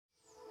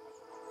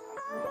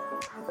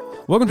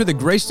Welcome to the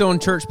Greystone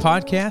Church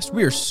podcast.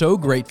 We are so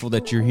grateful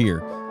that you're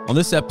here. On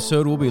this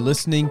episode, we'll be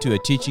listening to a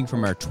teaching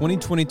from our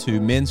 2022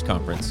 Men's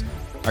Conference.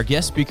 Our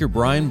guest speaker,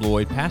 Brian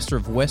Lloyd, pastor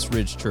of West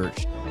Ridge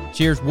Church,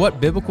 shares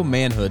what biblical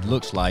manhood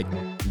looks like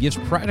and gives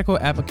practical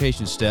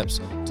application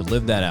steps to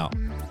live that out.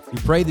 We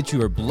pray that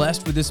you are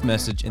blessed with this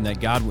message and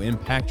that God will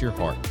impact your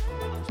heart.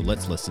 So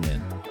let's listen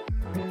in.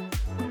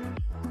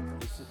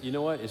 You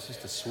know what? It's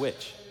just a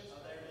switch.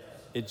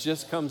 It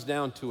just comes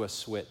down to a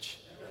switch.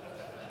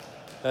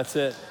 That's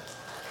it.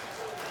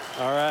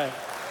 All right.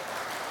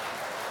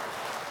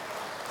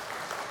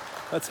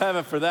 Let's have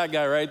it for that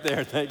guy right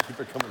there. Thank you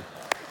for coming.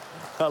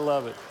 I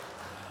love it.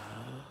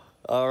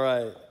 All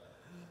right.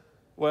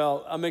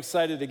 Well, I'm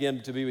excited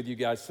again to be with you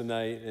guys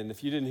tonight. And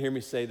if you didn't hear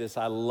me say this,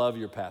 I love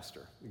your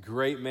pastor.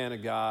 Great man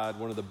of God,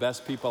 one of the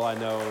best people I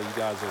know. You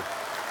guys are.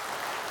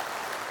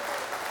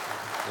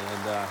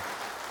 And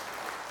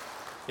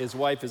his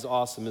wife is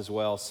awesome as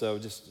well. So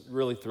just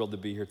really thrilled to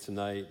be here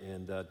tonight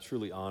and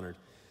truly honored.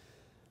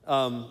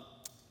 I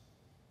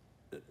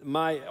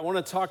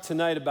want to talk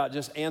tonight about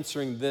just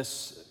answering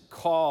this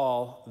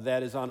call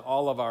that is on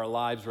all of our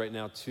lives right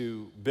now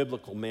to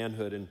biblical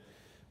manhood. And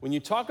when you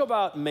talk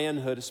about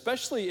manhood,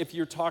 especially if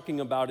you're talking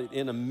about it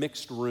in a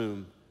mixed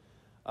room,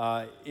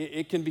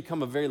 it can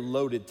become a very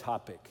loaded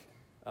topic.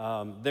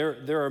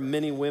 There are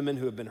many women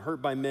who have been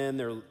hurt by men.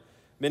 There are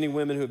many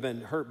women who have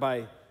been hurt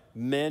by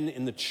men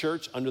in the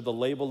church under the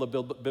label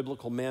of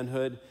biblical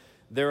manhood.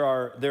 There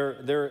are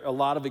a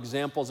lot of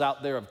examples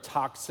out there of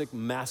toxic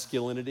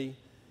masculinity.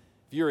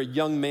 If you're a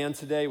young man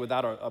today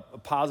without a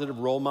positive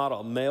role model,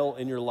 a male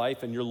in your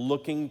life, and you're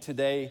looking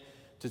today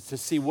to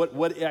see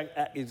what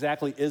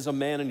exactly is a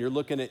man, and you're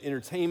looking at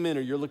entertainment,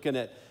 or you're looking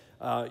at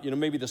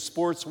maybe the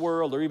sports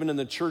world, or even in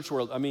the church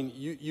world, I mean,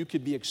 you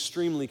could be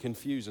extremely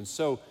confused. And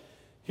so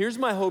here's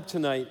my hope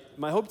tonight.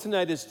 My hope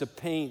tonight is to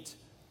paint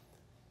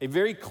a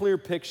very clear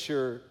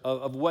picture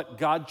of what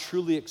God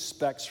truly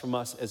expects from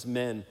us as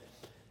men,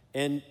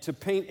 and to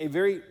paint a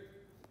very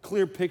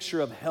clear picture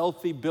of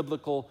healthy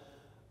biblical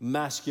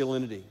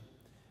masculinity.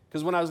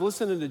 Because when I was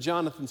listening to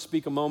Jonathan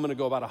speak a moment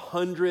ago about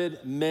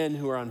 100 men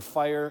who are on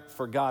fire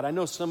for God, I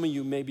know some of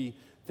you may be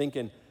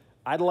thinking,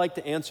 I'd like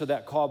to answer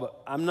that call, but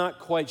I'm not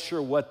quite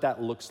sure what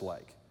that looks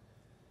like.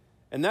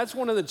 And that's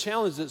one of the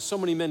challenges that so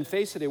many men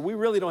face today. We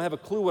really don't have a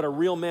clue what a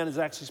real man is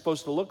actually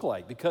supposed to look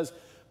like, because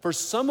for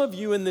some of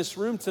you in this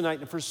room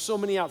tonight, and for so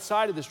many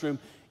outside of this room,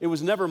 it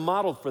was never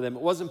modeled for them.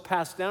 It wasn't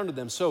passed down to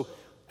them. So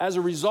as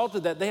a result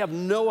of that, they have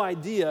no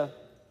idea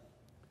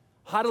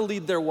how to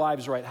lead their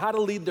wives right, how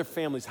to lead their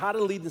families, how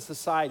to lead in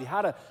society,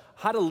 how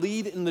to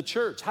lead in the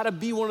church, how to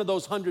be one of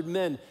those 100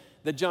 men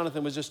that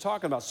Jonathan was just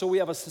talking about. So we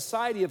have a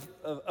society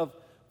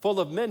full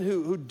of men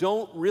who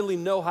don't really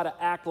know how to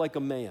act like a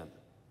man.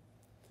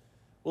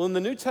 Well, in the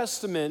New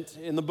Testament,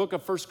 in the book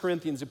of 1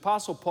 Corinthians, the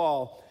Apostle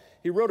Paul,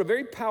 he wrote a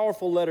very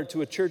powerful letter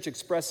to a church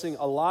experiencing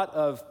a lot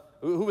of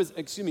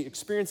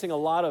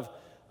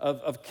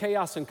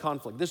chaos and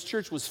conflict. This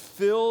church was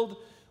filled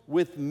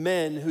with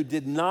men who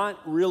did not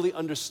really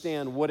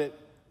understand what it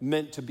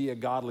meant to be a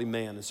godly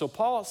man. And so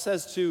Paul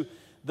says to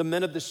the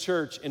men of this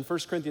church in 1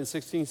 Corinthians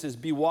 16, he says,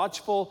 be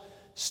watchful,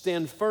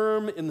 stand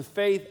firm in the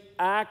faith,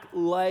 act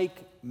like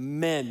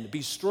men.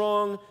 Be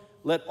strong,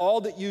 let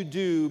all that you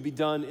do be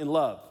done in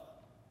love.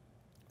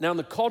 Now, in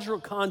the cultural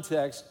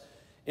context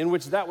in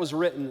which that was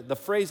written, the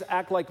phrase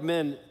act like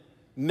men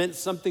meant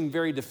something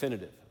very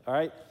definitive, all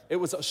right? It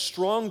was a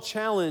strong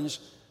challenge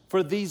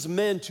for these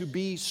men to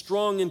be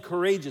strong and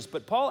courageous.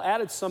 But Paul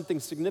added something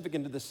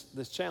significant to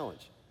this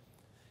challenge.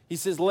 He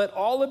says, let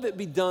all of it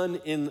be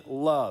done in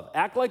love.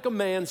 Act like a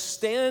man,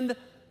 stand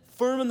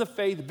firm in the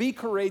faith, be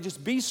courageous,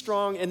 be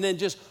strong, and then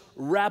just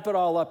wrap it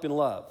all up in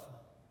love.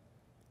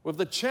 Well, if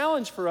the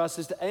challenge for us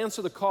is to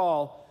answer the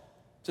call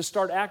to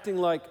start acting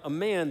like a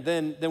man,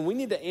 then we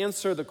need to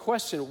answer the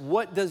question,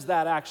 what does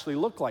that actually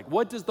look like?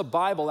 What does the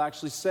Bible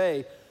actually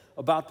say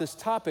about this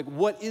topic?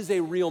 What is a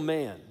real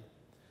man?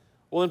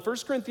 Well, in 1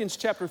 Corinthians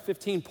chapter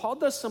 15, Paul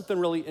does something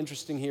really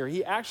interesting here.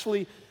 He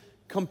actually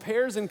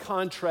compares and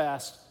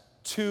contrasts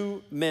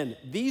two men.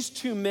 These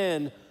two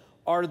men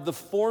are the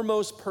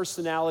foremost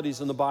personalities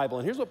in the Bible.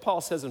 And here's what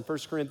Paul says in 1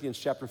 Corinthians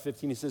chapter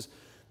 15. He says,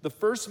 the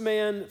first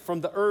man from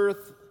the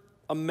earth,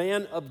 a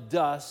man of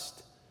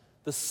dust.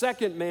 The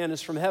second man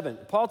is from heaven.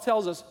 Paul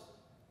tells us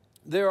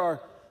there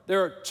are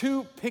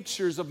two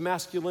pictures of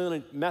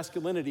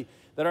masculinity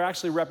that are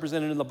actually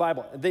represented in the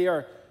Bible. They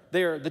are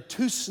the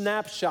two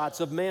snapshots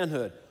of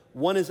manhood.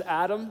 One is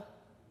Adam,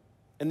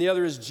 and the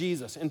other is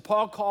Jesus. And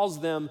Paul calls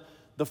them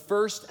the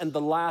first and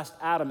the last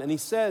Adam. And he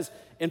says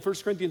in 1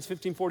 Corinthians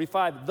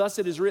 15:45, thus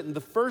it is written,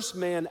 the first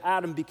man,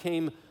 Adam,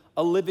 became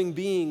a living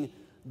being.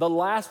 The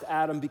last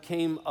Adam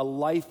became a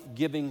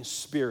life-giving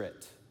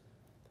spirit.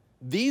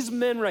 These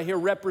men right here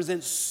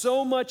represent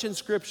so much in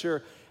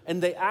Scripture,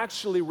 and they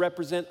actually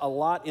represent a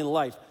lot in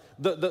life.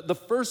 The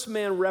first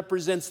man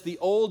represents the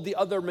old, the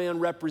other man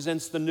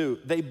represents the new.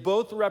 They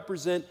both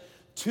represent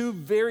two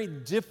very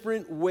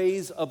different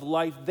ways of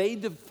life. They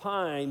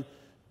define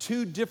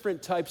two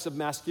different types of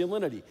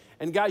masculinity.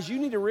 And guys, you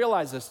need to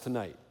realize this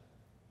tonight.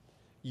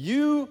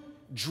 You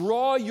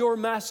draw your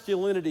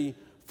masculinity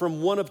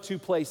from one of two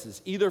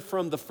places, either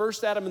from the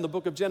first Adam in the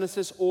book of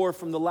Genesis or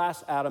from the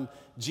last Adam,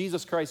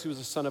 Jesus Christ, who was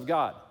the Son of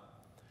God.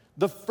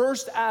 The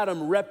first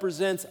Adam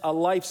represents a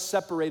life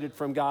separated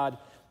from God,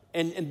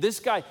 and this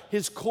guy,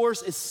 his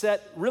course is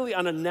set really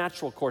on a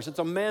natural course. It's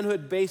a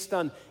manhood based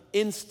on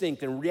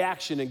instinct and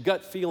reaction and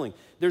gut feeling.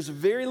 There's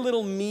very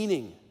little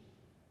meaning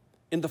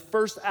in the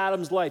first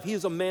Adam's life. He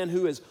is a man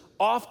who is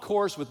off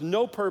course with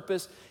no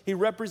purpose. He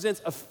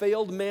represents a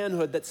failed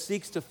manhood that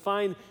seeks to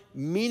find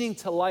meaning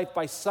to life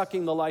by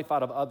sucking the life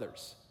out of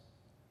others.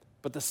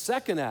 But the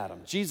second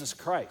Adam, Jesus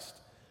Christ,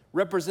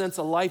 represents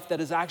a life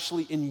that is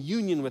actually in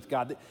union with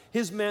God.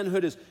 His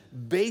manhood is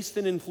based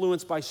and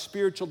influenced by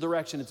spiritual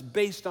direction. It's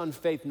based on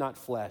faith, not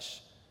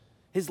flesh.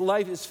 His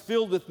life is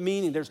filled with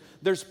meaning.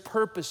 There's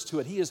purpose to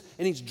it.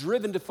 And he's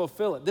driven to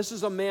fulfill it. This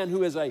is a man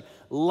who is a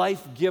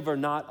life giver,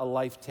 not a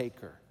life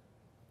taker.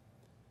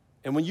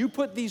 And when you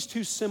put these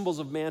two symbols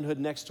of manhood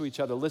next to each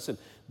other, listen,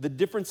 the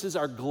differences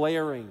are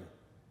glaring.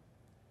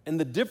 And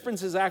the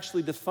differences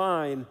actually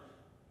define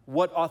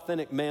what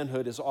authentic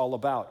manhood is all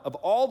about. Of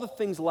all the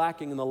things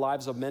lacking in the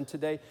lives of men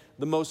today,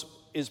 the most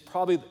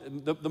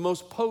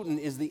potent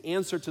is the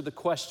answer to the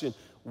question,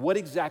 what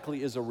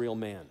exactly is a real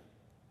man?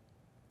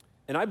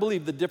 And I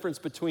believe the difference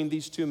between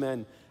these two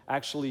men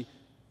actually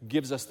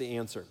gives us the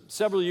answer.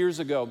 Several years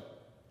ago,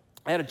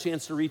 I had a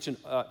chance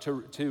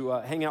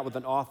to hang out with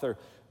an author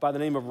by the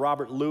name of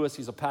Robert Lewis.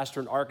 He's a pastor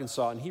in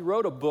Arkansas, and he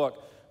wrote a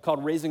book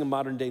called Raising a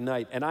Modern Day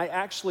Knight. And I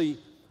actually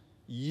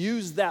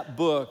used that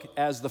book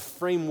as the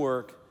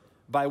framework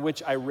by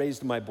which I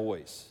raised my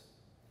boys.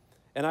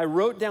 And I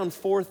wrote down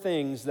 4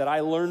 things that I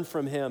learned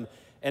from him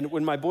and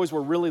when my boys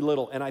were really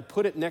little, and I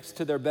put it next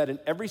to their bed, and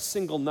every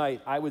single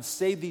night I would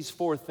say these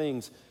 4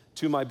 things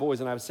to my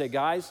boys, and I would say,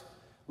 guys,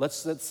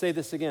 let's say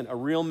this again. A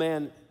real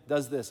man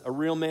does this. A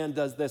real man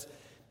does this.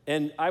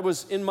 And I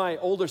was in my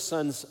older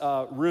son's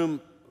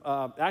room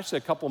actually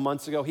a couple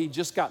months ago. He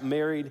just got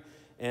married,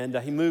 and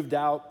he moved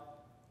out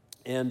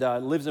and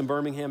lives in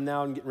Birmingham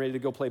now and getting ready to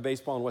go play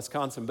baseball in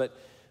Wisconsin.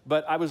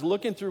 But I was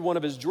looking through one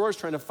of his drawers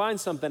trying to find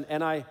something,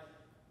 and I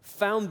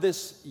found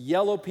this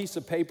yellow piece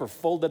of paper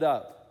folded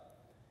up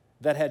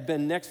that had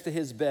been next to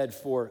his bed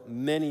for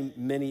many,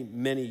 many,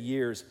 many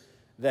years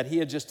that he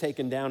had just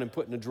taken down and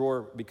put in a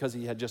drawer because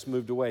he had just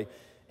moved away.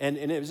 And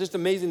it was just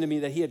amazing to me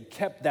that he had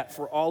kept that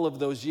for all of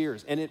those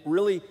years. And it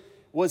really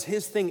was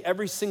his thing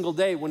every single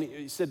day when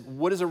he said,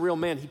 what is a real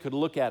man? He could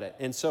look at it.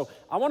 And so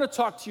I want to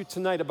talk to you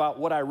tonight about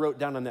what I wrote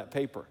down on that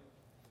paper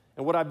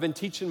and what I've been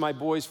teaching my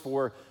boys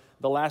for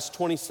the last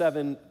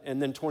 27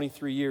 and then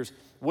 23 years.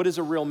 What is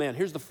a real man?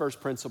 Here's the first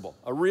principle.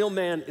 A real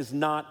man is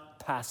not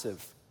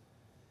passive.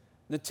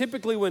 Now,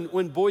 typically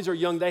when boys are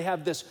young, they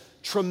have this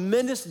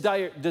tremendous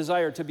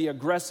desire to be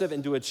aggressive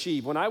and to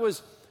achieve. When I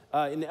was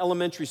in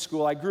elementary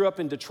school, I grew up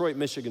in Detroit,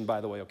 Michigan, by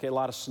the way, okay? A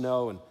lot of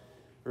snow and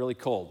really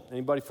cold.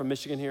 Anybody from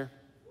Michigan here?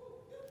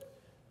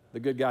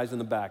 The good guys in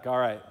the back, all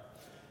right.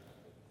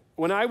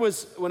 When I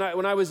was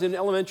in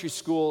elementary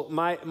school,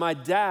 my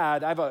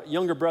dad, I have a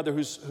younger brother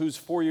who's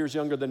 4 years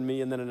younger than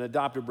me, and then an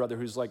adopted brother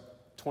who's like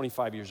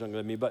 25 years younger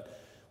than me. But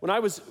when I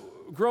was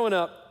growing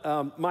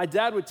up, my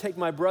dad would take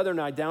my brother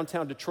and I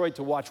downtown Detroit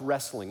to watch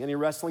wrestling. Any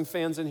wrestling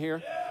fans in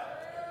here?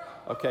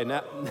 Okay,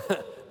 now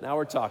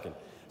we're talking.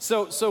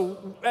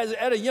 So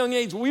at a young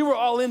age, we were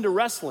all into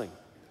wrestling.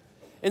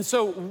 And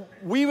so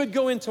we would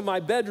go into my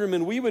bedroom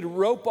and we would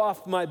rope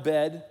off my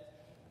bed,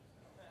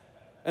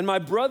 and my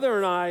brother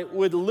and I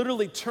would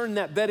literally turn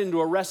that bed into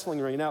a wrestling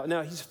ring.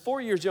 Now he's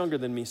 4 years younger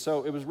than me,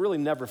 so it was really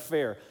never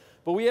fair.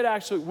 But we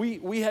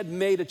had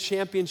made a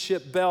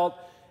championship belt,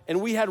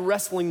 and we had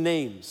wrestling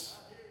names.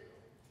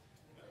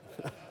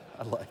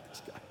 I like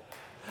this guy.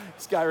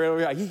 This guy right over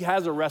here, he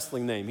has a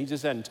wrestling name. He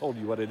just hadn't told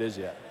you what it is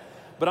yet.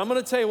 But I'm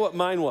going to tell you what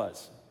mine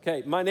was.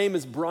 Okay, my name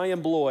is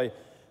Brian Bloy.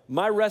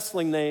 My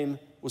wrestling name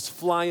was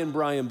Flying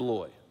Brian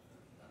Bloy.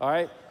 All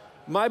right?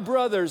 My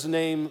brother's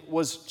name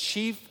was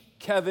Chief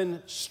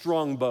Kevin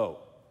Strongbow.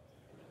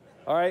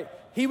 All right?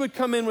 He would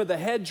come in with a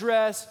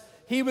headdress.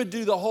 He would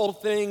do the whole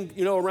thing,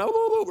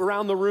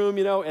 around the room,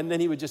 and then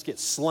he would just get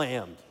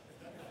slammed.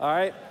 All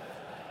right?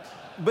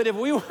 But it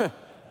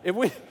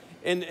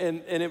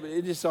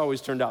just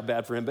always turned out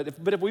bad for him.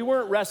 But if we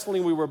weren't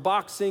wrestling, we were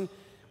boxing.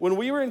 When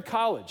we were in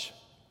college,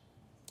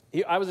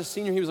 I was a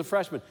senior, he was a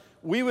freshman.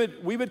 We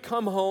would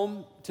come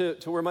home to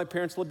where my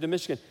parents lived in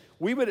Michigan.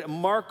 We would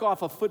mark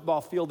off a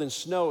football field in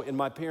snow in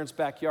my parents'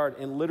 backyard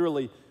and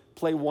literally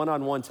play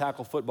one-on-one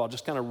tackle football,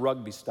 just kind of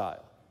rugby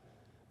style.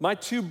 My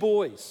 2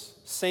 boys,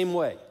 same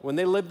way. When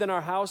they lived in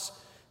our house,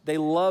 they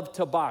loved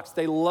to box.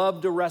 They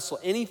loved to wrestle.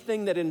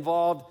 Anything that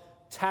involved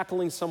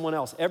tackling someone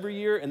else. Every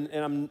year,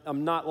 and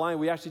I'm not lying,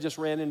 we actually just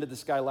ran into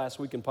this guy last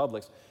week in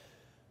Publix.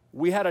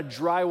 We had a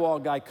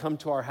drywall guy come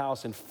to our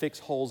house and fix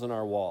holes in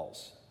our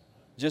walls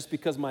just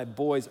because my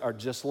boys are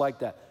just like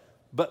that.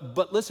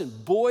 But listen,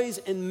 boys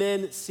and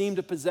men seem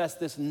to possess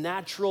this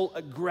natural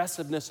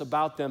aggressiveness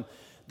about them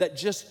that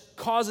just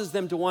causes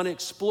them to want to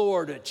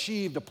explore, to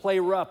achieve, to play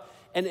rough.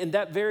 and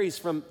that varies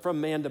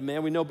from man to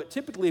man, we know, but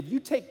typically if you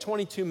take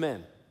 22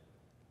 men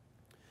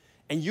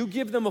and you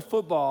give them a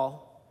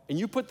football and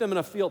you put them in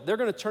a field, they're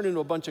going to turn into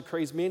a bunch of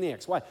crazy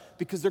maniacs. Why?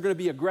 Because they're going to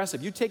be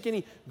aggressive. You take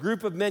any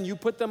group of men, you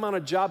put them on a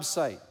job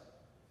site,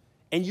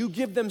 and you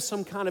give them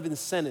some kind of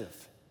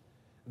incentive.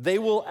 They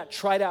will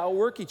try to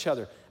outwork each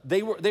other.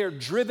 They are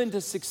driven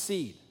to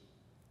succeed.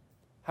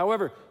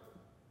 However,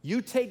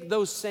 you take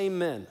those same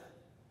men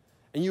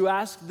and you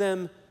ask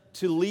them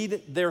to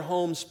lead their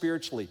home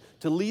spiritually,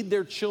 to lead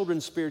their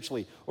children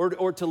spiritually,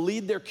 or to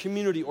lead their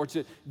community, or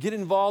to get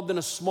involved in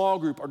a small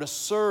group, or to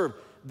serve,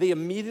 they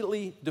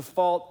immediately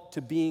default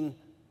to being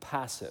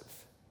passive.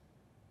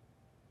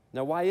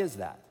 Now, why is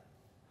that?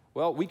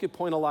 Well, we could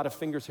point a lot of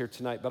fingers here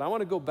tonight, but I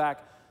want to go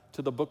back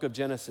to the book of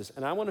Genesis,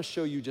 and I want to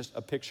show you just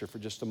a picture for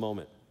just a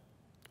moment.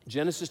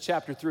 Genesis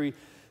chapter 3,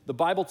 the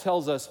Bible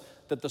tells us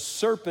that the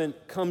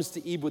serpent comes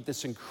to Eve with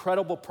this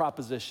incredible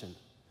proposition.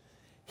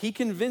 He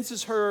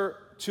convinces her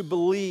to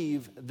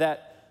believe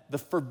that the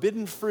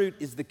forbidden fruit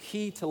is the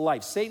key to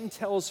life. Satan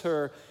tells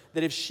her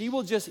that if she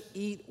will just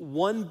eat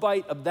one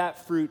bite of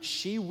that fruit,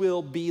 she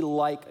will be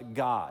like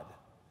God.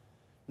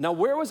 Now,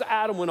 where was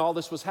Adam when all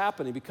this was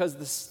happening? Because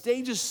the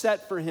stage is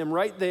set for him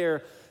right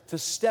there to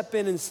step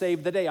in and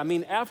save the day. I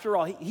mean, after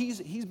all,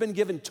 he's been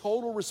given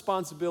total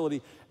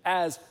responsibility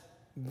as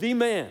the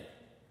man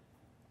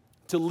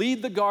to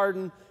lead the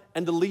garden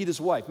and to lead his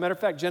wife. Matter of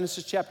fact,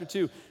 Genesis chapter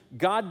 2,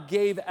 God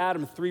gave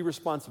Adam 3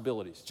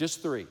 responsibilities,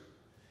 just 3.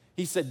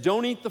 He said,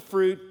 don't eat the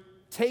fruit,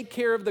 take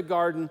care of the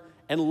garden,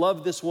 and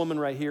love this woman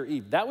right here,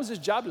 Eve. That was his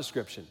job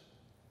description.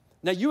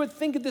 Now, you would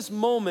think at this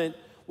moment,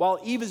 while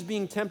Eve is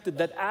being tempted,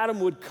 that Adam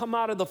would come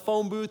out of the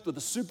phone booth with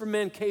a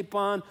Superman cape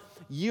on,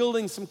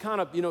 yielding some kind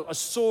of, a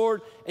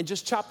sword, and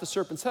just chop the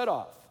serpent's head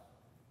off.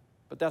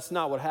 But that's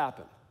not what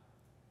happened.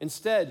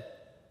 Instead,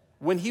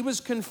 when he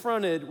was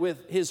confronted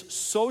with his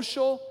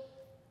social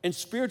and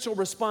spiritual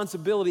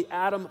responsibility,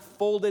 Adam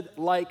folded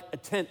like a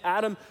tent.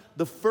 Adam,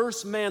 the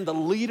first man, the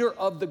leader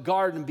of the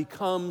garden,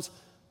 becomes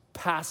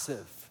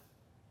passive.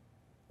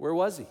 Where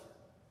was he?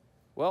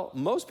 Well,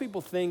 most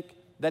people think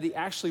that he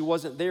actually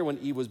wasn't there when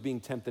Eve was being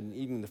tempted and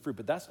eating the fruit,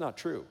 but that's not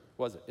true,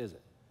 was it? Is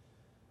it?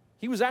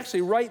 He was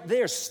actually right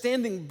there,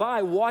 standing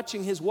by,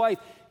 watching his wife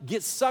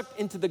get sucked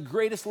into the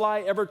greatest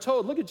lie ever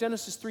told. Look at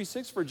Genesis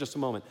 3:6 for just a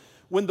moment.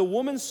 When the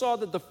woman saw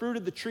that the fruit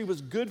of the tree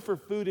was good for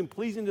food and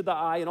pleasing to the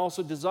eye and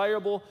also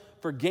desirable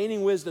for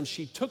gaining wisdom,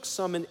 she took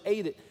some and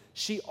ate it.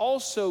 She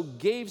also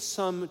gave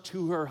some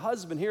to her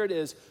husband, here it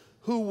is,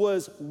 who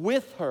was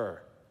with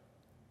her,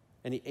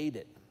 and he ate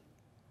it.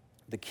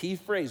 The key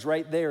phrase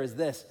right there is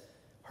this: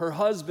 her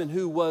husband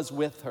who was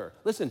with her.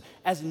 Listen,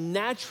 as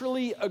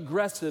naturally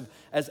aggressive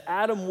as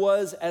Adam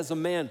was as a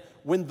man,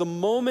 when the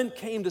moment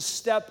came to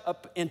step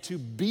up and to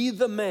be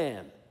the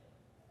man,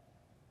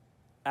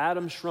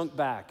 Adam shrunk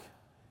back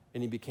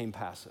and he became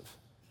passive.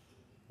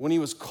 When he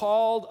was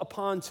called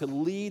upon to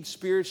lead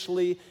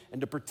spiritually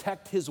and to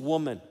protect his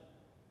woman,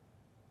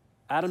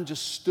 Adam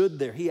just stood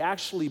there. He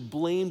actually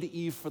blamed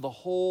Eve for the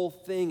whole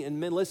thing. And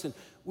men, listen,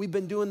 we've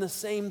been doing the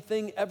same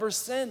thing ever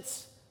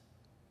since.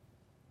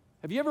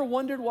 Have you ever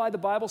wondered why the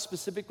Bible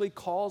specifically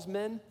calls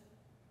men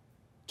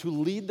to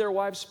lead their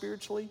wives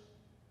spiritually,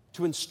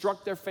 to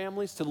instruct their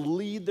families, to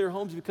lead their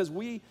homes? Because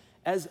we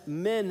as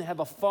men have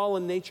a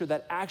fallen nature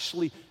that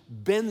actually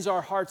bends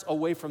our hearts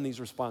away from these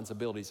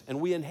responsibilities.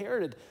 And we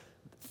inherited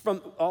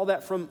from all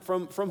that from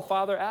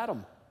Father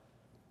Adam.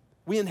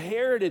 We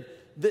inherited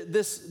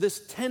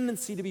this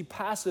tendency to be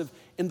passive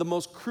in the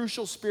most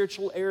crucial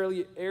spiritual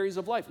areas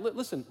of life.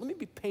 Listen, let me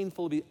be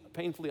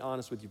painfully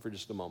honest with you for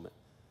just a moment.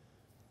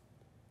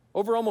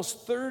 Over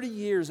almost 30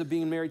 years of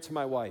being married to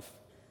my wife,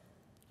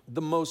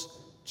 the most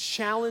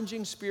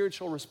challenging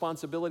spiritual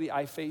responsibility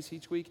I face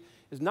each week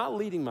is not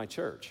leading my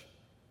church.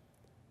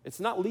 It's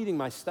not leading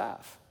my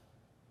staff.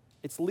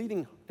 It's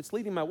leading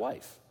my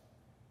wife.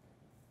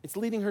 It's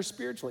leading her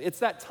spiritually. It's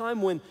that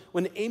time when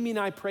Amy and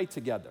I pray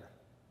together.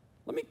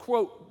 Let me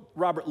quote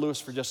Robert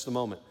Lewis for just a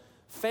moment.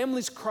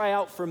 Families cry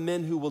out for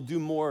men who will do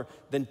more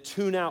than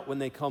tune out when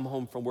they come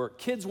home from work.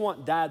 Kids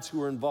want dads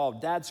who are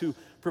involved, dads who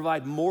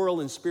provide moral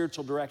and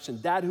spiritual direction,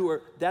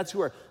 dads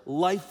who are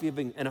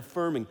life-giving and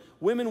affirming.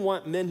 Women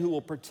want men who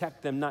will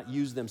protect them, not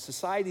use them.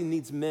 Society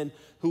needs men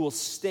who will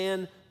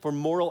stand for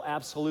moral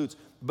absolutes.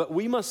 But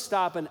we must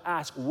stop and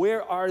ask,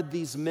 where are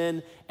these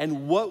men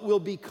and what will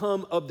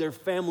become of their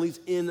families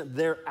in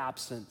their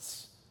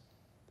absence?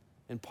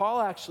 And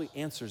Paul actually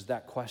answers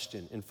that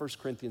question in 1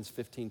 Corinthians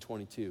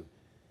 15:22.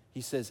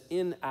 He says,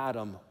 in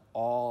Adam,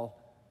 all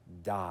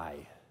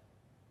die.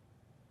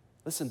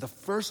 Listen, the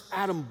first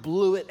Adam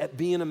blew it at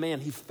being a man.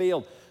 He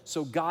failed.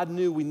 So God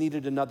knew we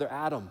needed another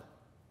Adam.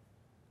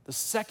 The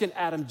second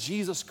Adam,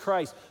 Jesus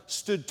Christ,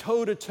 stood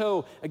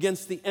toe-to-toe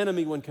against the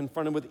enemy when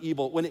confronted with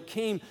evil. When it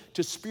came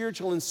to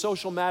spiritual and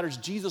social matters,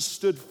 Jesus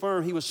stood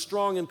firm. He was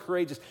strong and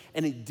courageous,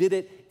 and he did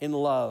it in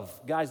love.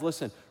 Guys,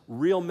 listen,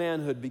 real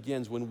manhood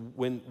begins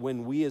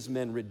when we as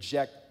men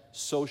reject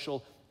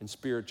social and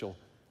spiritual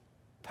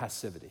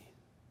passivity.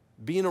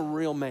 Being a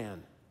real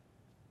man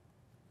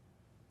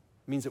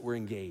means that we're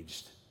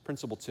engaged.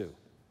 Principle 2.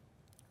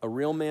 A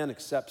real man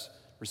accepts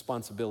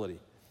responsibility.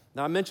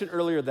 Now, I mentioned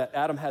earlier that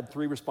Adam had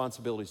 3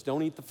 responsibilities.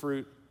 Don't eat the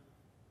fruit,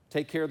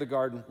 take care of the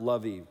garden,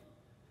 love Eve.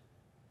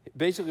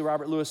 Basically,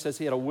 Robert Lewis says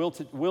he had a will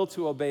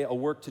to obey, a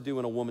work to do,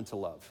 and a woman to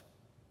love.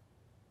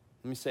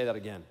 Let me say that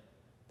again.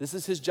 This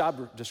is his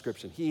job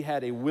description. He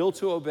had a will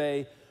to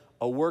obey,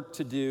 a work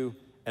to do,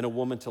 and a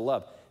woman to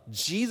love.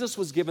 Jesus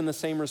was given the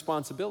same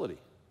responsibility.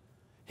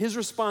 His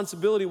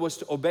responsibility was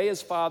to obey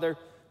his Father,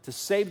 to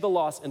save the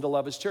lost, and to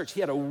love his church. He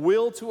had a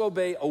will to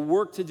obey, a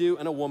work to do,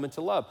 and a woman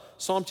to love.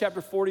 Psalm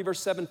chapter 40, verse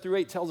 7 through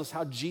 8 tells us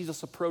how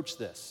Jesus approached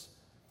this.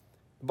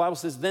 The Bible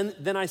says,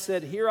 Then I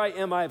said, here I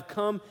am, I have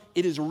come.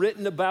 It is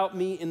written about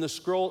me in the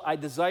scroll. I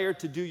desire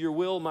to do your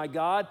will, my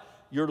God.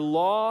 Your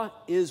law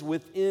is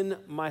within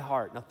my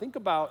heart. Now think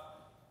about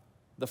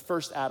the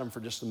first Adam for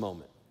just a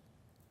moment.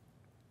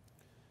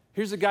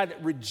 Here's a guy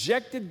that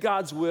rejected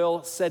God's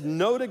will, said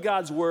no to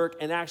God's work,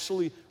 and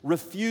actually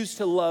refused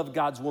to love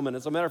God's woman.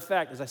 As a matter of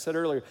fact, as I said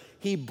earlier,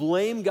 he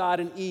blamed God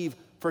and Eve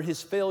for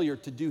his failure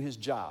to do his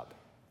job.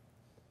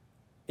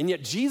 And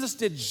yet Jesus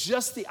did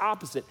just the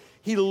opposite.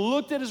 He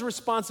looked at his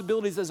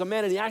responsibilities as a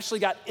man, and he actually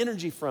got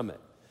energy from it.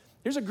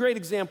 Here's a great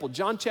example.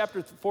 John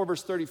chapter 4,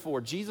 verse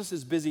 34. Jesus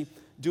is busy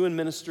doing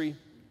ministry.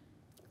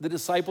 The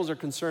disciples are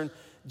concerned.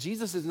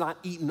 Jesus is not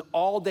eating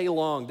all day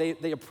long.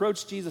 They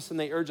approach Jesus and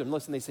they urge him.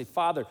 Listen, they say,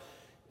 Father,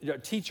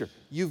 teacher,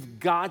 you've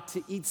got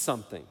to eat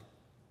something.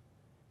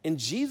 And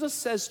Jesus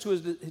says to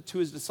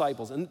his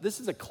disciples, and this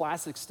is a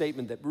classic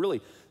statement that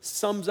really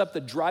sums up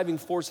the driving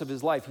force of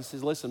his life. He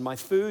says, listen, my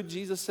food,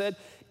 Jesus said,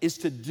 is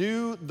to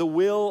do the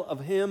will of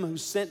him who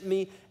sent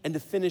me and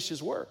to finish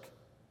his work.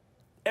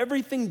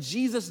 Everything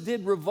Jesus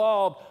did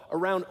revolved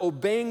around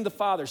obeying the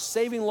Father,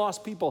 saving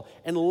lost people,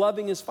 and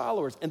loving his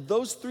followers. And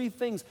those 3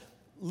 things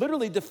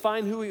literally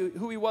define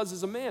who he was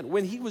as a man.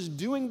 When he was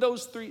doing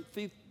those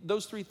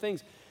three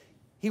things,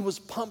 he was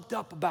pumped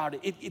up about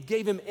it. It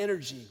gave him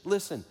energy.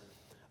 Listen,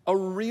 a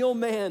real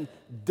man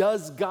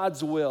does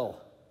God's will.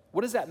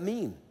 What does that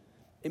mean?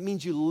 It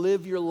means you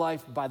live your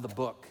life by the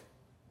book.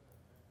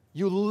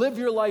 You live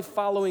your life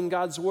following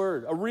God's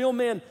word. A real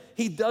man,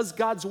 he does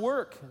God's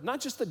work. Not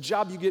just the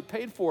job you get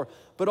paid for,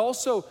 but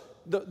also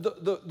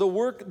the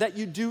work that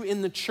you do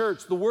in the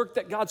church, the work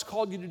that God's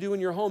called you to do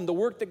in your home, the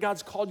work that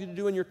God's called you to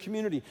do in your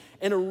community.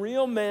 And a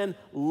real man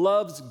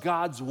loves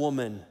God's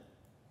woman.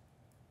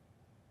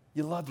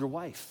 You love your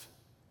wife.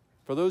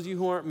 For those of you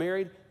who aren't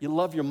married, you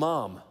love your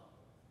mom.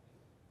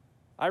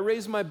 I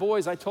raised my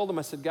boys, I told them,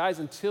 I said, guys,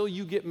 until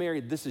you get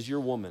married, this is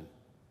your woman.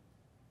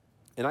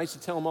 And I used to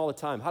tell them all the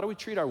time, how do we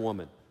treat our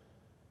woman?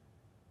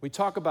 We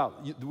talk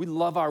about, we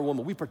love our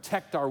woman. We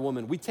protect our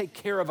woman. We take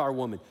care of our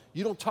woman.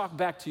 You don't talk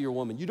back to your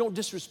woman. You don't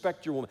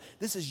disrespect your woman.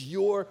 This is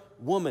your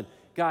woman.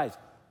 Guys,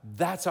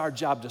 that's our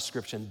job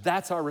description.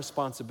 That's our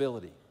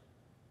responsibility.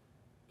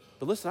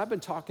 But listen, I've been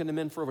talking to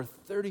men for over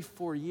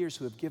 34 years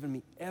who have given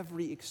me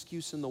every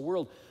excuse in the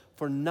world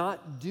for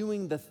not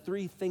doing the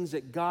 3 things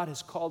that God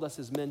has called us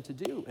as men to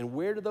do. And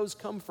where do those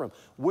come from?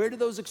 Where do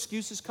those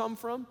excuses come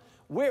from?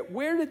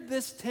 Where did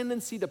this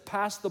tendency to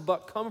pass the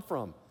buck come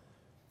from?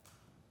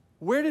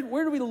 Where did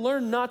we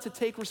learn not to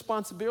take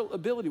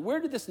responsibility? Where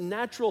did this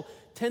natural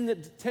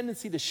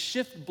tendency to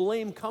shift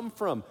blame come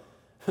from?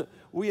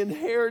 We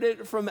inherited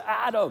it from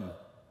Adam.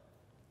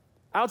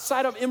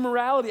 Outside of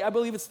immorality, I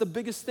believe it's the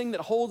biggest thing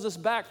that holds us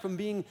back from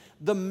being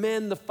the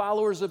men, the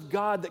followers of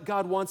God that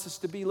God wants us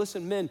to be.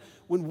 Listen, men,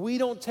 when we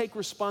don't take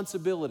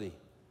responsibility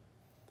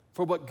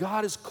for what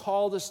God has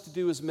called us to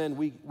do as men,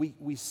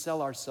 we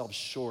sell ourselves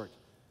short.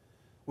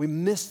 We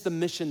miss the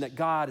mission that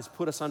God has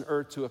put us on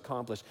earth to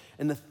accomplish.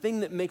 And the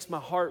thing that makes my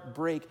heart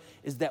break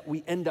is that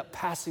we end up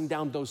passing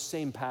down those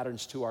same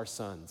patterns to our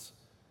sons.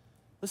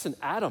 Listen,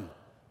 Adam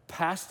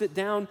passed it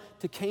down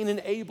to Cain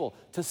and Abel,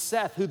 to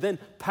Seth, who then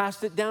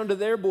passed it down to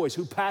their boys,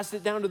 who passed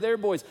it down to their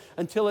boys,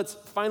 until it's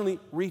finally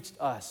reached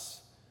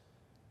us.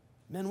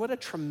 Man, what a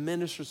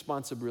tremendous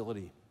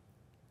responsibility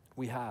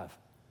we have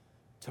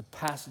to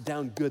pass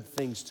down good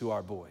things to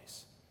our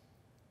boys,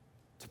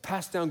 to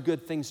pass down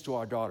good things to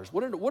our daughters.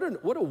 What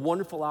a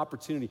wonderful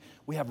opportunity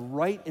we have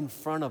right in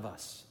front of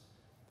us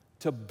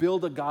to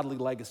build a godly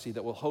legacy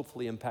that will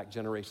hopefully impact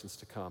generations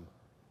to come.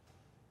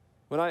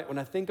 When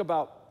I think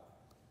about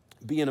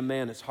being a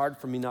man, it's hard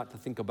for me not to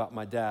think about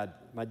my dad.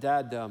 My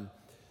dad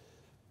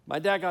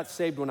got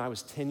saved when I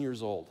was 10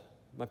 years old.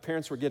 My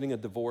parents were getting a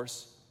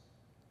divorce.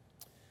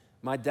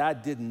 My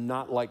dad did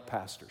not like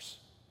pastors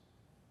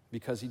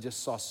because he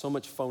just saw so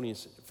much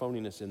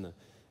phoniness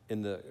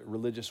in the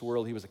religious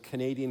world. He was a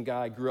Canadian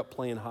guy, grew up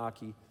playing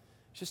hockey,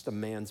 just a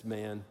man's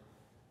man,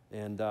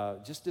 and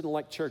just didn't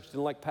like church,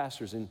 didn't like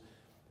pastors. And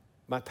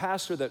my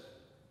pastor the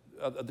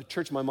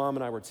church my mom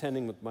and I were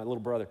attending with my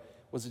little brother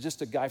was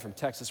just a guy from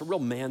Texas, a real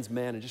man's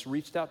man, and just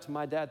reached out to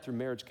my dad through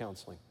marriage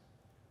counseling.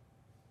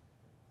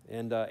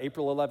 And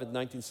April 11th,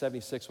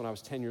 1976, when I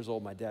was 10 years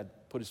old, my dad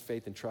put his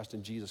faith and trust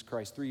in Jesus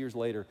Christ. 3 years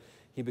later,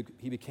 he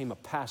became a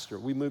pastor.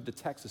 We moved to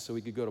Texas so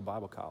he could go to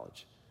Bible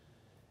college.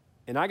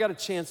 And I got a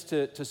chance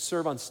to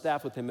serve on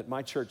staff with him at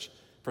my church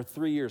for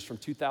 3 years, from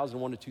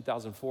 2001 to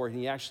 2004. And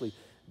he actually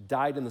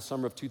died in the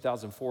summer of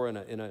 2004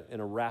 in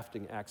a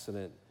rafting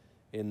accident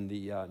in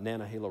the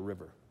Nantahala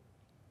River.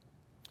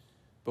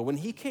 But when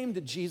he came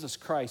to Jesus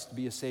Christ to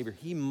be a Savior,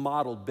 he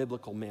modeled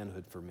biblical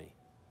manhood for me.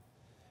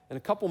 And a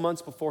couple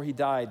months before he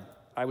died,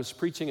 I was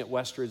preaching at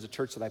Westridge, a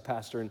church that I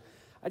pastor, and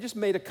I just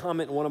made a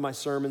comment in one of my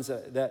sermons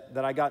that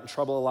I got in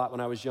trouble a lot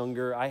when I was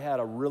younger. I had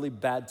a really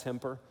bad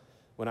temper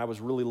when I was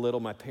really little.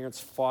 My parents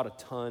fought a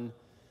ton.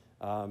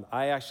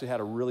 I actually had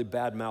a really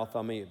bad mouth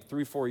on me. At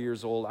 3, 4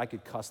 years old, I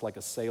could cuss like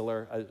a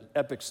sailor.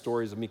 Epic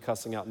stories of me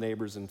cussing out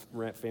neighbors and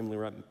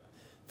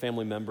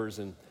family members.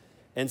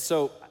 And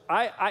so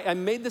I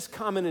made this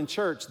comment in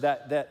church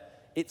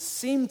that it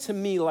seemed to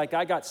me like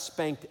I got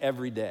spanked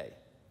every day,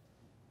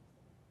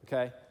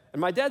 okay?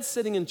 And my dad's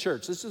sitting in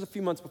church. This is a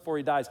few months before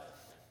he dies.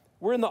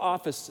 We're in the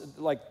office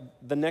like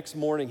the next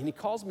morning, and he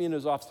calls me into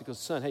his office. He goes,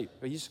 son, hey,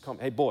 he used to call me,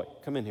 hey, boy,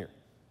 come in here.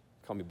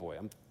 Call me boy.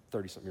 I'm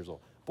 30-something years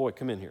old. Boy,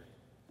 come in here.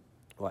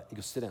 What? He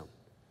goes, sit down.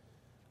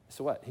 I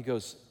said, what? He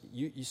goes,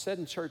 you said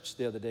in church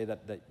the other day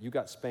that you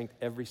got spanked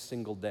every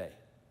single day.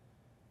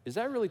 Is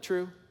that really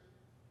true?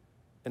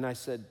 And I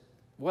said,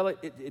 well,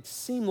 it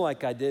seemed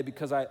like I did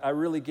because I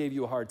really gave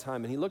you a hard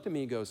time. And he looked at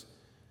me and goes,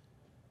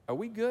 are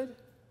we good?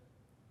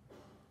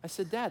 I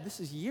said, Dad, this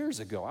is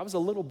years ago. I was a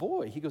little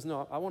boy. He goes,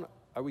 no,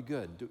 are we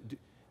good?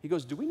 He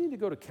goes, do we need to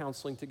go to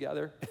counseling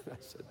together? And I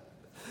said,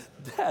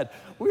 Dad,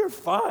 we're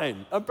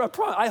fine.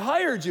 I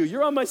hired you.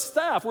 You're on my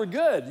staff. We're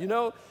good, you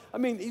know? I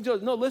mean, he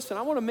goes, no, listen,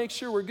 I want to make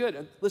sure we're good.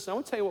 And listen, I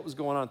want to tell you what was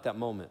going on at that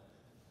moment.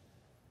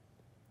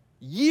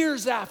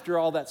 Years after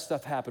all that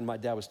stuff happened, my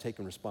dad was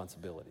taking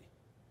responsibility,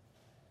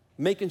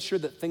 making sure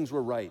that things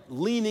were right,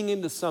 leaning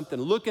into something,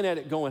 looking at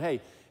it going,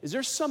 hey, is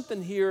there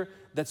something here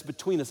that's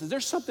between us? Is there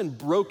something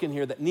broken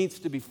here that needs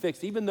to be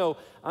fixed? Even though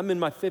I'm in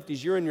my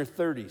 50s, you're in your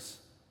 30s.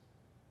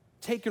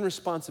 Taking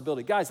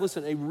responsibility. Guys,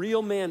 listen, a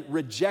real man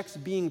rejects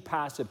being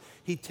passive.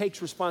 He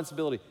takes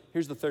responsibility.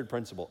 Here's the third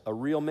principle. A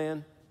real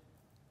man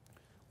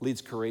leads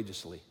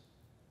courageously.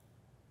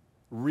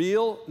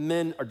 Real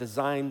men are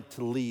designed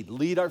to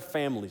lead our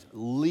families,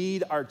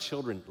 lead our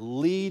children,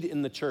 lead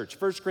in the church.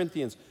 1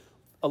 Corinthians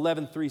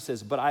 11:3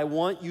 says, but I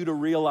want you to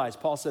realize,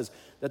 Paul says,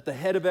 that the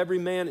head of every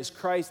man is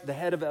Christ, the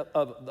head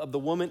of the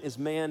woman is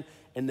man,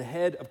 and the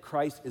head of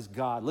Christ is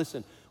God.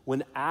 Listen,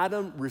 when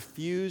Adam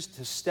refused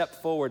to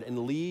step forward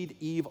and lead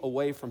Eve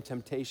away from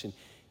temptation,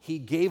 he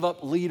gave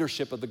up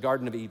leadership of the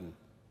Garden of Eden.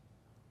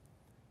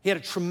 He had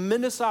a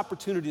tremendous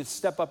opportunity to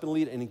step up and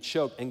lead, and he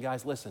choked. And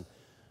guys, listen,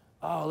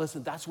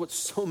 that's what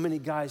so many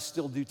guys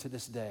still do to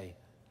this day.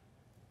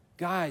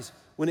 Guys,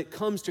 when it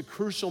comes to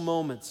crucial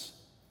moments,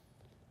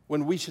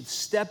 when we should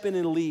step in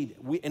and lead,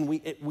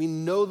 we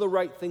know the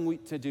right thing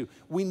to do.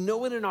 We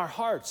know it in our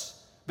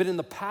hearts, but in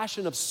the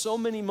passion of so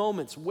many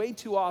moments, way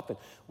too often,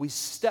 we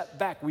step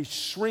back, we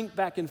shrink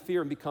back in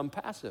fear and become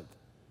passive.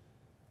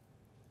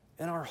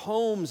 And our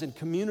homes and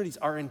communities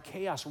are in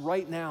chaos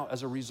right now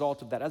as a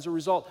result of that. As a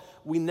result,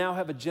 we now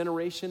have a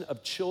generation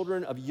of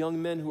children, of young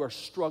men who are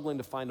struggling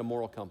to find a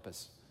moral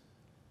compass.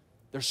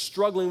 They're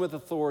struggling with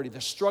authority.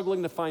 They're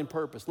struggling to find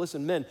purpose.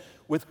 Listen, men,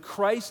 with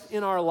Christ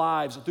in our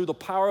lives, through the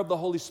power of the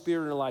Holy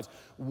Spirit in our lives,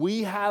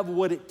 we have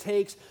what it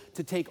takes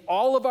to take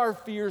all of our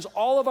fears,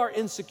 all of our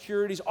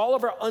insecurities, all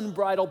of our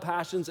unbridled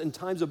passions and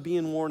times of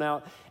being worn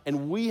out,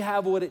 and we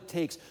have what it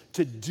takes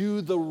to do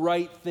the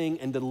right thing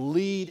and to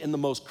lead in the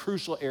most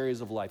crucial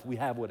areas of life. We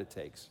have what it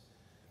takes.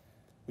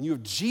 When you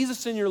have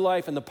Jesus in your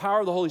life and the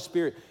power of the Holy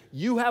Spirit,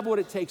 you have what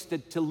it takes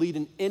to lead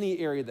in any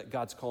area that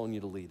God's calling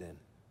you to lead in.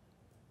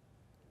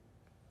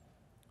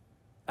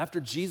 After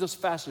Jesus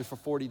fasted for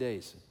 40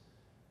 days,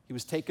 he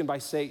was taken by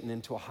Satan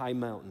into a high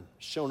mountain,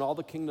 shown all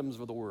the kingdoms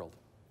of the world.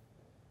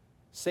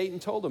 Satan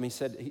told him, he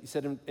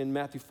said in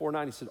Matthew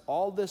 4:9, he said,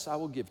 all this I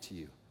will give to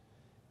you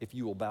if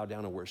you will bow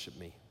down and worship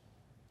me.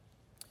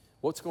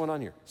 What's going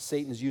on here?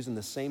 Satan's using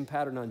the same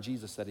pattern on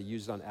Jesus that he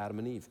used on Adam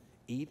and Eve.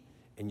 Eat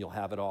and you'll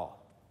have it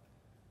all.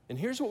 And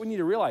here's what we need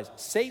to realize.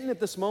 Satan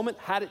at this moment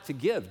had it to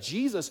give.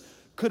 Jesus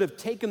could have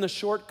taken the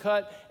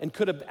shortcut and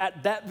could have,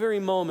 at that very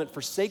moment,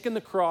 forsaken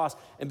the cross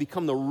and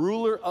become the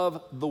ruler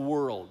of the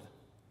world.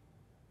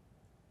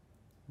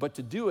 But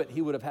to do it,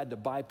 he would have had to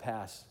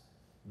bypass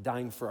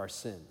dying for our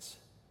sins.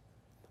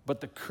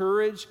 But the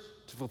courage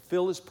to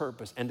fulfill his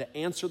purpose and to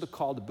answer the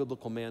call to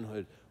biblical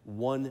manhood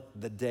won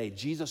the day.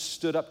 Jesus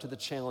stood up to the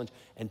challenge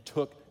and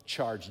took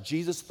charge.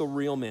 Jesus, the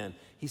real man,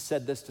 he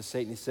said this to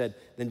Satan. He said,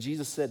 then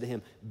Jesus said to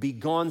him,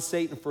 "Begone,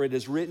 Satan, for it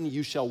is written,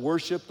 you shall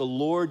worship the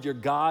Lord your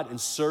God and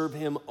serve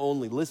him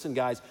only." Listen,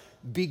 guys,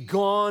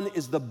 begone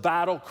is the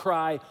battle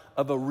cry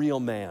of a real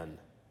man.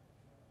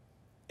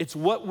 It's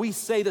what we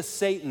say to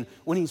Satan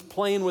when he's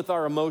playing with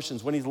our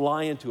emotions, when he's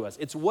lying to us.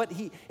 It's what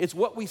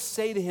we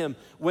say to him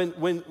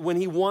when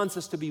he wants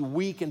us to be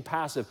weak and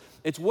passive.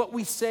 It's what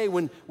we say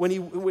when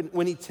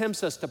he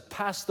tempts us to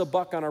pass the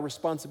buck on our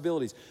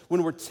responsibilities,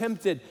 when we're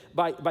tempted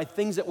by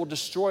things that will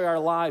destroy our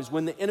lives,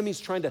 when the enemy's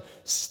trying to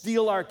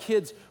steal our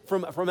kids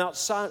from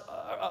outside,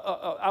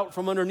 out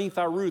from underneath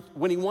our roof,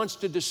 when he wants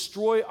to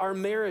destroy our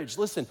marriage.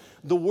 Listen,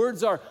 the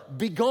words are,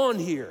 "Begone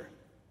here.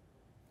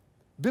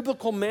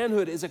 Biblical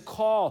manhood is a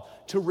call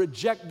to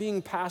reject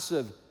being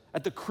passive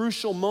at the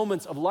crucial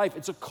moments of life.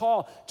 It's a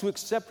call to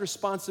accept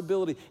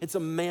responsibility. It's a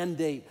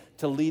mandate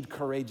to lead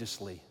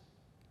courageously.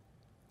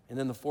 And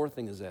then the fourth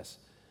thing is this: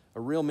 a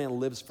real man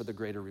lives for the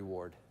greater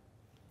reward.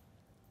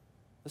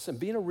 Listen,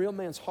 being a real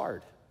man's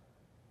hard.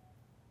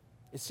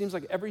 It seems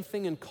like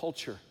everything in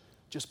culture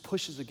just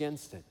pushes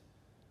against it.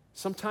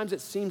 Sometimes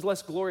it seems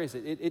less glorious.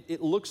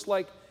 It looks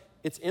like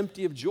it's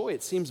empty of joy.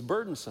 It seems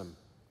burdensome.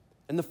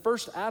 And the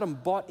first Adam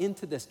bought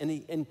into this,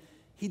 and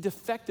he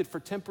defected for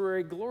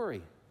temporary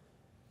glory.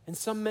 And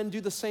some men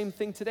do the same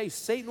thing today.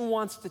 Satan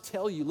wants to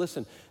tell you,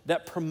 listen,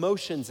 that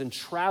promotions and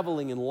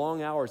traveling and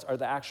long hours are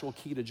the actual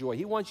key to joy.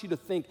 He wants you to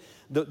think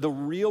the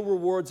real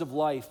rewards of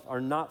life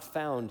are not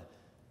found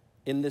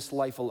in this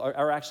life,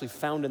 are actually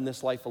found in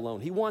this life alone.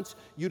 He wants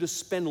you to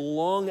spend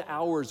long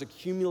hours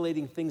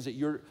accumulating things that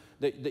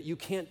you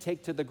can't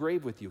take to the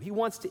grave with you. He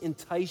wants to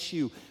entice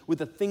you with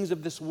the things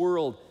of this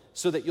world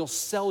so that you'll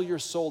sell your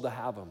soul to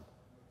have them.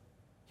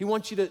 He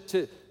wants you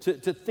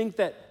to think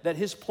that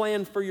his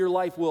plan for your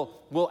life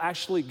will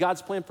actually,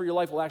 God's plan for your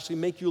life will actually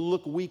make you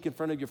look weak in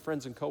front of your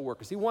friends and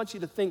coworkers. He wants you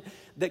to think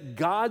that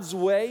God's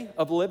way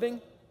of living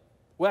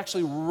will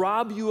actually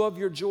rob you of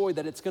your joy,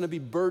 that it's going to be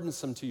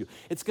burdensome to you.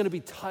 It's going to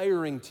be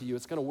tiring to you.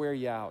 It's going to wear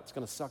you out. It's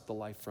going to suck the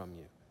life from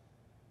you.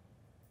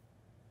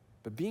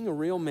 But being a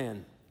real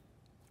man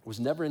was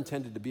never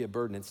intended to be a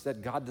burden.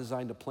 Instead, God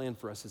designed a plan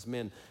for us as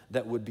men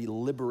that would be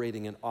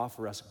liberating and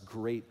offer us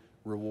great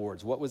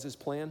rewards. What was his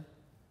plan?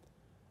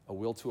 A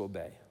will to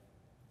obey.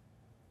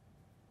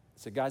 He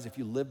said, guys, if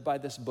you live by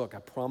this book, I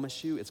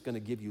promise you it's going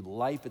to give you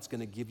life, it's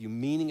going to give you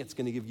meaning, it's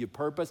going to give you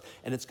purpose,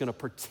 and it's going to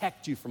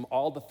protect you from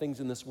all the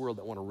things in this world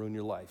that want to ruin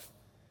your life.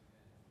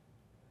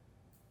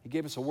 He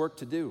gave us a work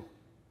to do.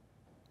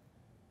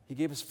 He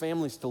gave us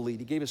families to lead.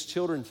 He gave us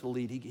children to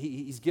lead.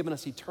 He's given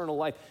us eternal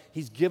life.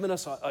 He's given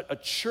us a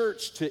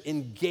church to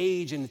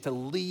engage and to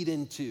lead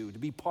into, to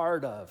be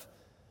part of,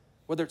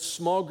 whether it's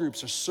small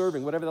groups or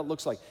serving, whatever that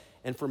looks like.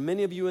 And for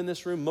many of you in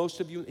this room,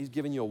 most of you, he's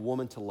given you a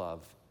woman to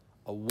love,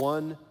 a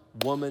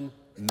one-woman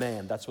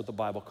man. That's what the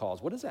Bible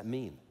calls. What does that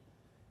mean?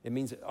 It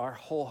means that our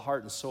whole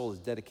heart and soul is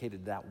dedicated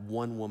to that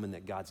one woman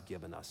that God's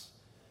given us.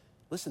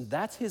 Listen,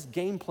 that's his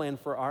game plan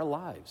for our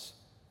lives.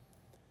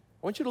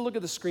 I want you to look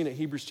at the screen at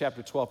Hebrews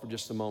chapter 12 for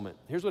just a moment.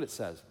 Here's what it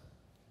says.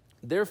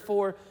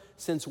 Therefore,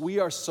 since we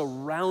are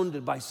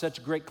surrounded by such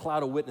a great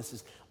cloud of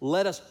witnesses,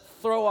 let us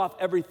throw off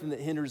everything that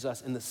hinders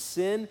us and the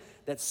sin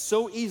that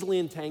so easily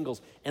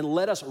entangles, and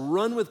let us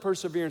run with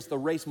perseverance the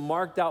race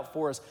marked out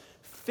for us,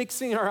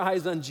 fixing our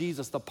eyes on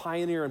Jesus, the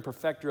pioneer and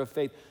perfecter of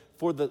faith.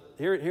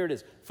 Here it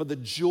is. For the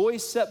joy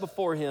set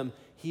before him,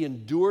 he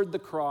endured the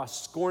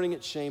cross, scorning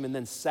its shame, and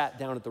then sat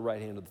down at the right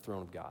hand of the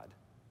throne of God.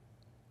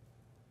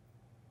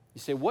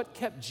 You say, what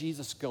kept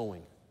Jesus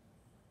going?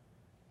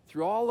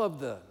 Through all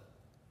of the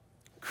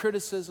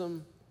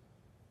criticism,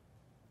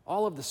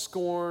 all of the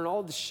scorn, all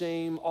of the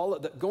shame, all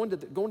of the going to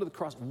the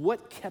cross,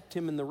 what kept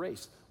him in the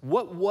race?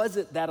 What was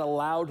it that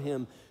allowed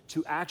him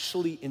to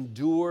actually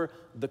endure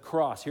the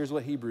cross? Here's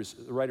what the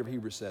writer of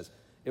Hebrews says.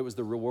 It was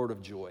the reward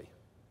of joy.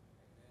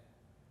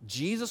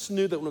 Jesus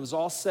knew that when it was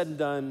all said and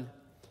done,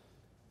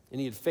 and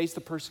he had faced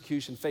the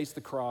persecution, faced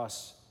the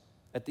cross,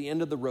 at the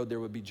end of the road there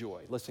would be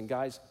joy. Listen,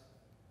 guys,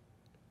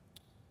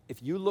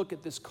 if you look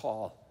at this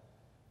call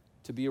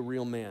to be a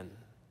real man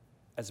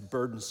as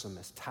burdensome,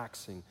 as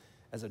taxing,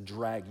 as a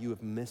drag, you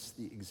have missed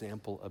the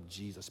example of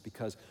Jesus,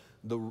 because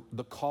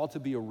the call to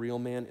be a real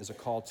man is a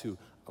call to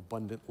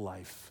abundant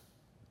life.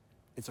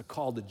 It's a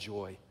call to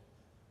joy.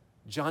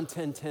 John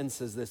 10:10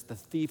 says this, the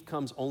thief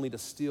comes only to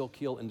steal,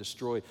 kill, and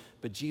destroy,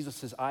 but Jesus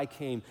says, I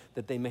came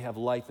that they may have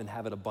life and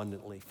have it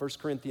abundantly. 1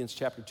 Corinthians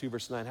chapter 2,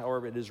 verse 9,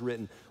 however it is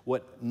written,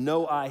 what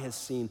no eye has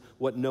seen,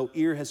 what no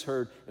ear has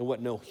heard, and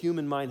what no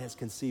human mind has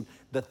conceived,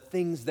 the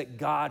things that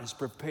God has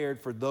prepared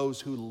for those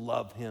who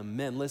love him.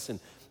 Men, listen,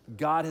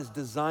 God has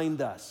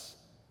designed us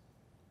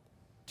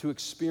to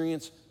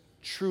experience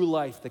true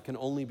life that can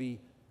only be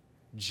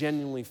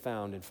genuinely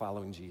found in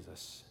following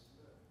Jesus.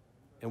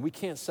 And we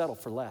can't settle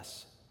for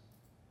less.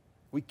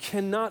 We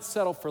cannot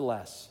settle for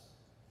less.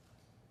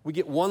 We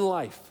get one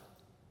life.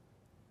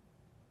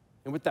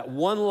 And with that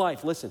one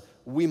life, listen,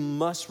 we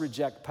must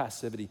reject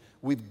passivity.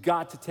 We've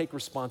got to take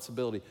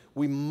responsibility.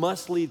 We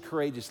must lead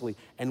courageously,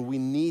 and we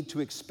need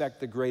to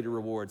expect the greater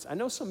rewards. I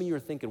know some of you are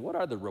thinking, what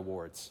are the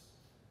rewards?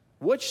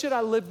 What should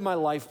I live my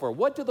life for?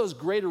 What do those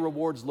greater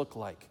rewards look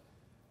like?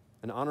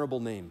 An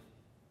honorable name.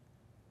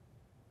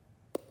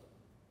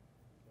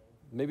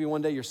 Maybe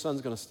one day your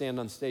son's going to stand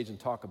on stage and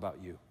talk about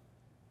you.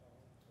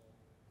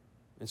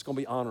 It's going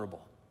to be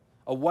honorable.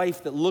 A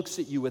wife that looks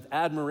at you with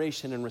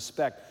admiration and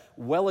respect,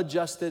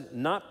 well-adjusted,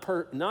 not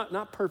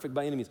perfect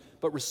by any means,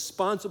 but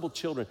responsible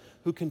children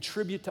who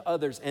contribute to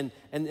others and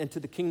to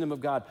the kingdom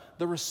of God.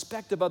 The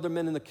respect of other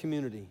men in the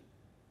community,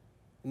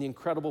 and the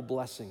incredible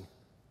blessing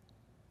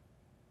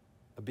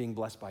of being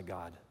blessed by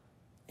God,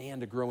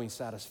 and a growing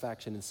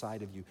satisfaction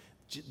inside of you.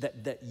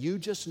 That you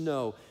just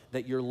know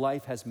that your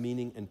life has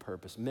meaning and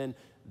purpose. Men,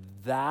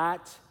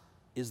 that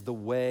is the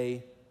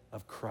way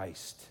of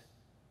Christ.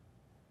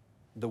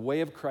 The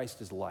way of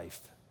Christ is life.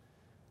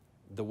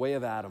 The way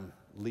of Adam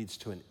leads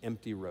to an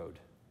empty road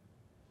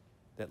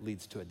that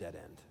leads to a dead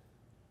end.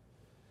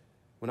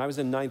 When I was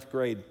in ninth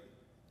grade,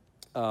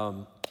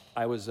 I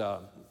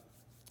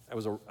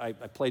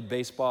played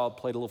baseball,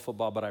 played a little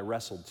football, but I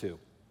wrestled too.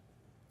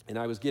 And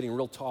I was getting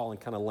real tall and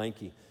kind of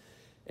lanky.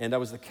 And I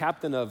was the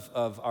captain of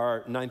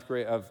our ninth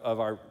grade, of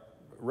our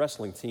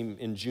wrestling team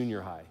in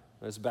junior high.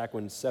 That was back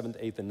when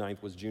 7th, 8th, and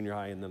 9th was junior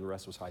high, and then the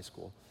rest was high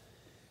school.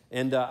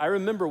 And I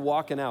remember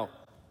walking out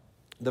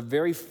the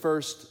very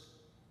first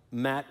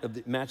match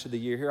of the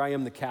year. Here I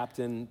am, the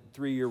captain,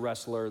 3-year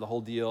wrestler, the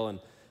whole deal. And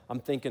I'm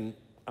thinking,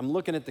 I'm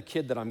looking at the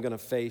kid that I'm going to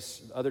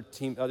face.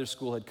 Other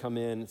school had come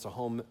in. It's a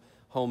home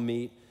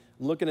meet.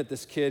 I'm looking at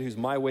this kid who's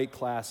my weight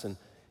class, and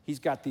he's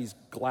got these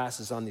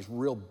glasses on, these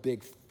real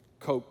big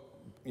Coke,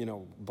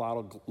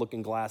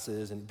 bottle-looking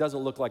glasses, and he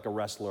doesn't look like a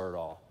wrestler at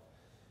all.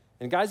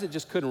 And guys that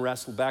just couldn't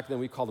wrestle, back then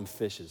we called them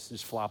fishes,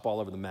 just flop all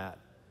over the mat.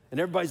 And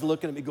everybody's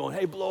looking at me going,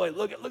 hey, Bloyd,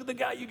 look at the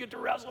guy you get to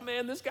wrestle,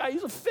 man. This guy,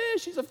 he's a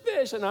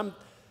fish. And I'm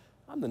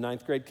the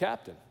ninth grade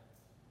captain.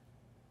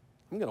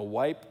 I'm going to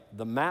wipe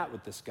the mat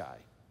with this guy.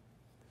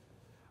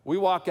 We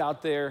walk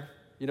out there,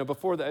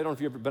 before that, I don't know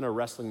if you've ever been to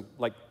wrestling,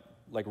 like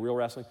real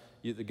wrestling.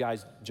 The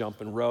guys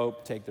jump and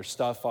rope, take their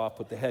stuff off,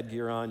 put the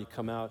headgear on, you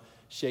come out,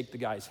 shake the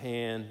guy's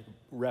hand,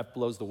 ref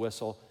blows the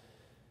whistle.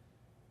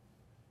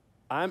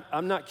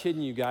 I'm not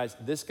kidding you guys.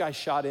 This guy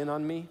shot in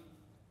on me,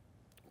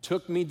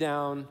 took me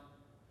down,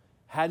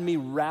 had me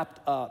wrapped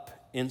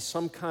up in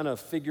some kind of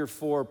figure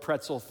 4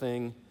 pretzel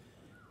thing,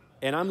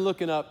 and I'm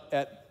looking up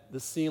at the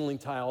ceiling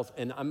tiles,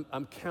 and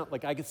I'm counting,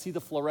 like I could see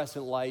the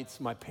fluorescent lights.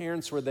 My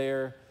parents were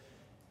there,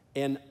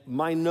 and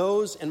my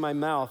nose and my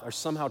mouth are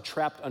somehow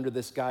trapped under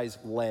this guy's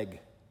leg,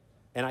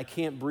 and I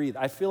can't breathe.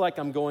 I feel like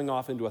I'm going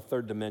off into a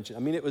third dimension. I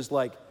mean, it was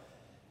like,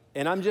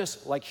 and I'm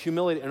just like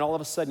humiliated, and all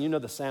of a sudden,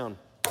 the sound.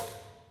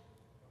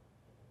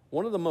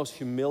 One of the most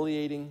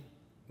humiliating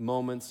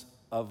moments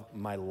of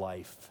my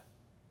life.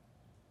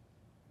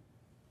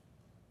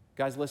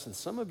 Guys, listen,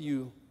 some of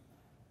you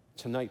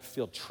tonight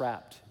feel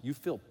trapped. You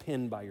feel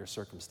pinned by your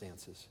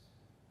circumstances.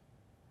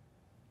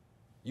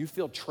 You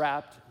feel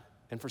trapped,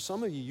 and for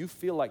some of you, you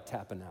feel like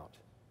tapping out.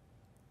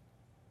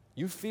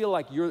 You feel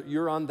like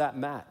you're on that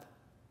mat,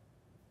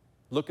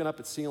 looking up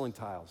at ceiling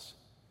tiles,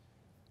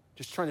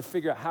 just trying to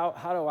figure out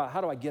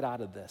how do I get out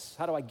of this?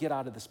 How do I get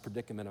out of this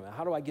predicament?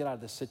 How do I get out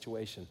of this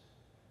situation?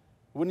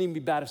 It wouldn't even be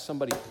bad if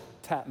somebody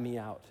tapped me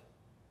out.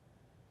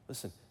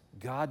 Listen,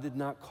 God did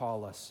not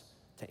call us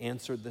to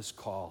answer this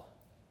call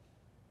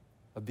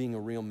of being a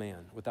real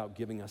man without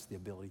giving us the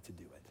ability to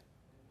do it.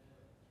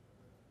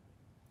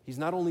 He's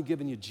not only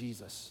given you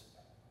Jesus,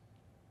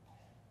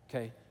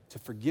 okay, to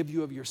forgive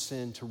you of your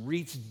sin, to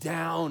reach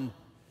down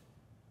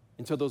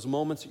into those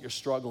moments that you're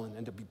struggling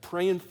and to be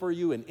praying for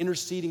you and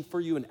interceding for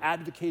you and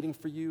advocating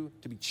for you,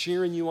 to be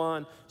cheering you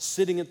on,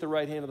 sitting at the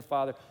right hand of the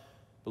Father.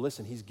 But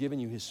listen, he's given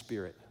you his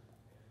Spirit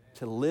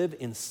to live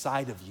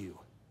inside of you.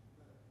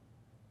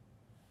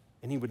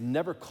 And he would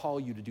never call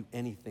you to do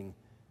anything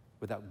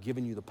without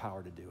giving you the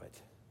power to do it.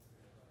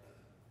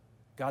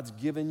 God's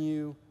given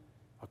you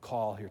a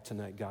call here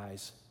tonight,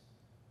 guys.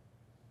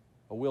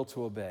 A will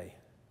to obey,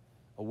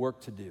 a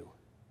work to do,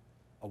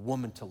 a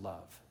woman to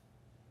love,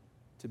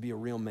 to be a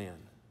real man.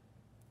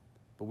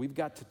 But we've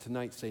got to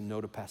tonight say no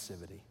to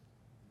passivity.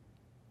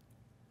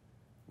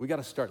 We got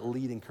to start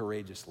leading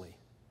courageously.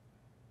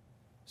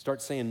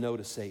 Start saying no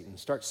to Satan.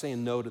 Start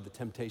saying no to the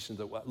temptations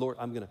that, Lord,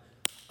 I'm going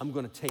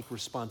to take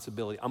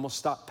responsibility. I'm going to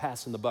stop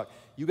passing the buck.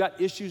 You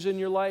got issues in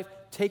your life,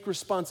 take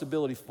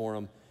responsibility for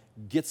them,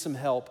 get some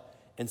help,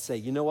 and say,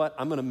 you know what?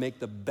 I'm going to make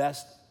the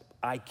best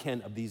I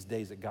can of these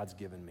days that God's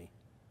given me.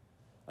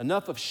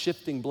 Enough of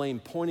shifting blame,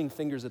 pointing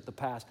fingers at the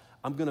past.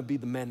 I'm going to be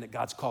the man that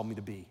God's called me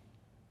to be.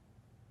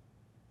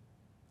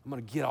 I'm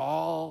going to get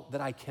all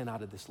that I can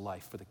out of this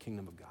life for the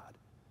kingdom of God.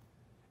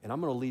 And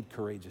I'm going to lead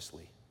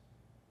courageously.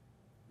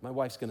 My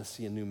wife's going to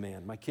see a new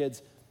man. My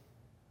kids,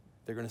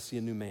 they're going to see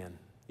a new man.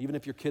 Even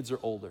if your kids are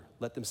older,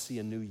 let them see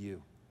a new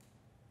you.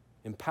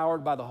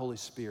 Empowered by the Holy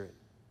Spirit.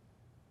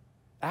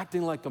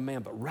 Acting like a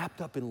man, but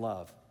wrapped up in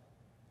love.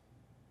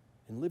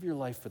 And live your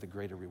life for the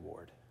greater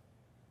reward.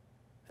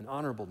 An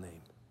honorable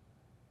name.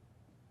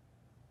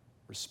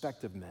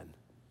 Respect of men.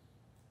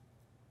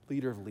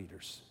 Leader of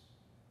leaders.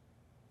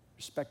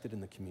 Respected in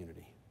the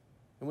community.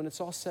 And when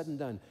it's all said and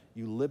done,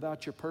 you live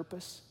out your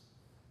purpose.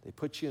 They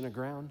put you in the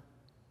ground.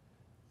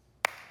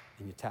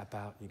 And you tap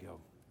out and you go,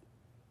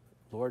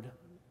 Lord,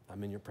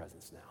 I'm in your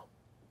presence now.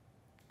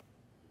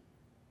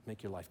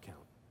 Make your life count.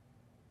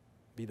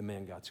 Be the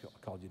man God's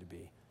called you to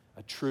be.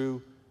 A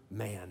true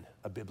man,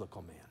 a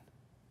biblical man.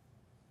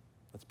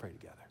 Let's pray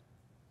together.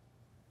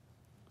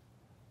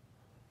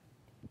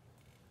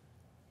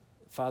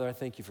 Father, I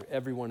thank you for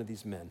every one of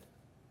these men.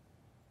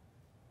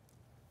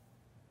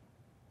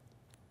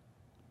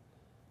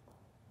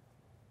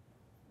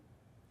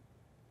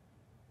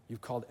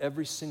 You've called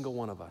every single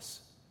one of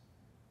us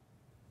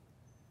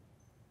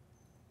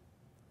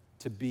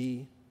to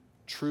be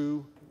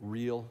true,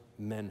 real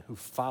men who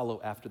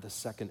follow after the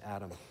second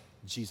Adam,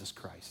 Jesus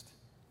Christ.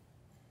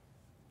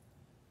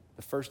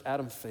 The first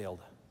Adam failed.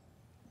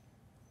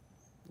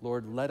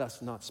 Lord, let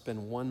us not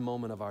spend one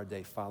moment of our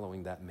day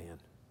following that man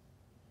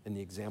and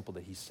the example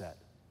that he set.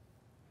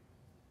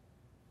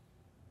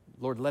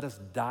 Lord, let us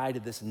die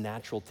to this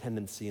natural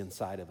tendency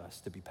inside of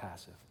us to be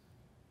passive,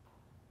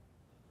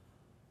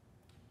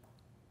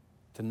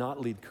 to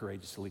not lead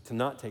courageously, to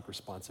not take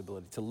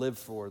responsibility, to live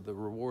for the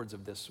rewards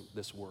of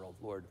this world,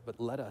 Lord. But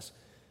let us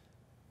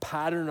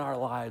pattern our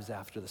lives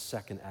after the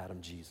second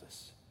Adam,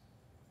 Jesus,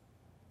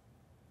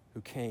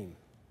 who came,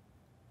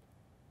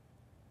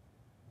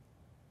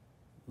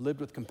 lived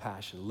with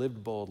compassion,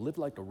 lived bold, lived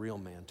like a real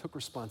man, took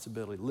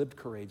responsibility, lived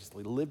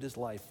courageously, lived his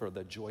life for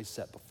the joy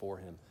set before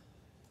him.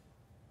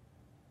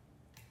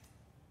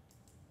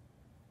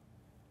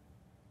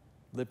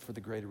 Lived for the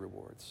greater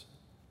rewards.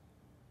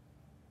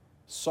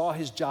 Saw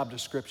his job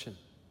description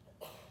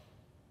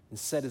and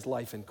set his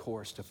life in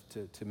course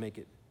to make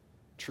it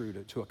true,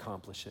 to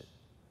accomplish it.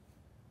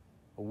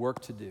 A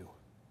work to do,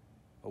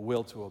 a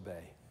will to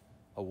obey,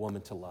 a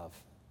woman to love.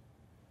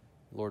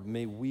 Lord,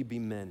 may we be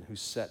men who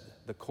set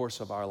the course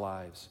of our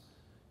lives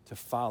to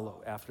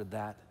follow after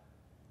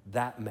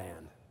that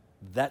man,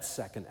 that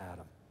second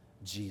Adam,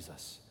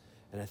 Jesus.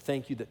 And I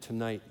thank you that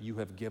tonight you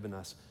have given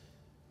us,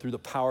 through the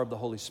power of the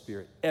Holy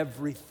Spirit,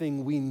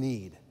 everything we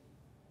need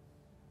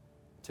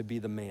to be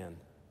the man,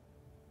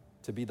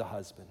 to be the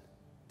husband,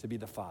 to be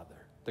the father,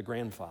 the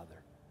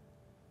grandfather,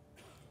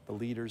 the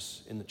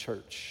leaders in the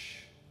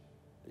church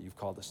that you've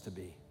called us to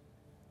be.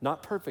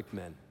 Not perfect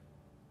men,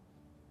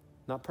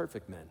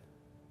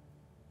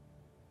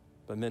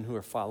 but men who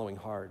are following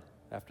hard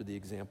after the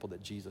example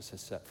that Jesus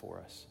has set for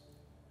us,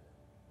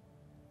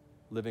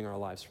 living our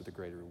lives for the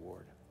greater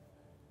reward.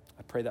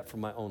 I pray that for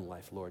my own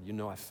life, Lord. You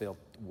know I fail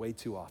way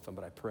too often,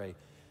 but I pray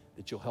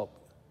that you'll help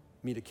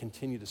me to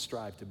continue to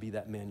strive to be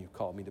that man you've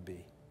called me to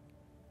be.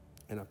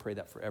 And I pray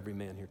that for every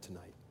man here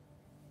tonight.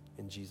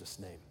 In Jesus'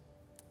 name,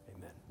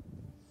 amen.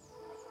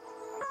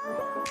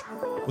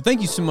 Well,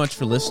 thank you so much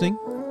for listening.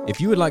 If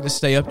you would like to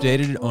stay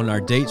updated on our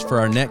dates for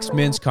our next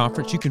men's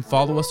conference, you can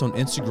follow us on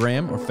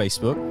Instagram or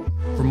Facebook.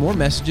 For more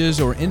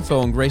messages or info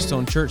on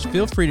Greystone Church,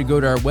 feel free to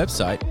go to our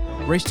website,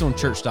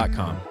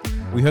 greystonechurch.com.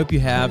 We hope you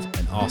have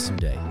an awesome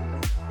day.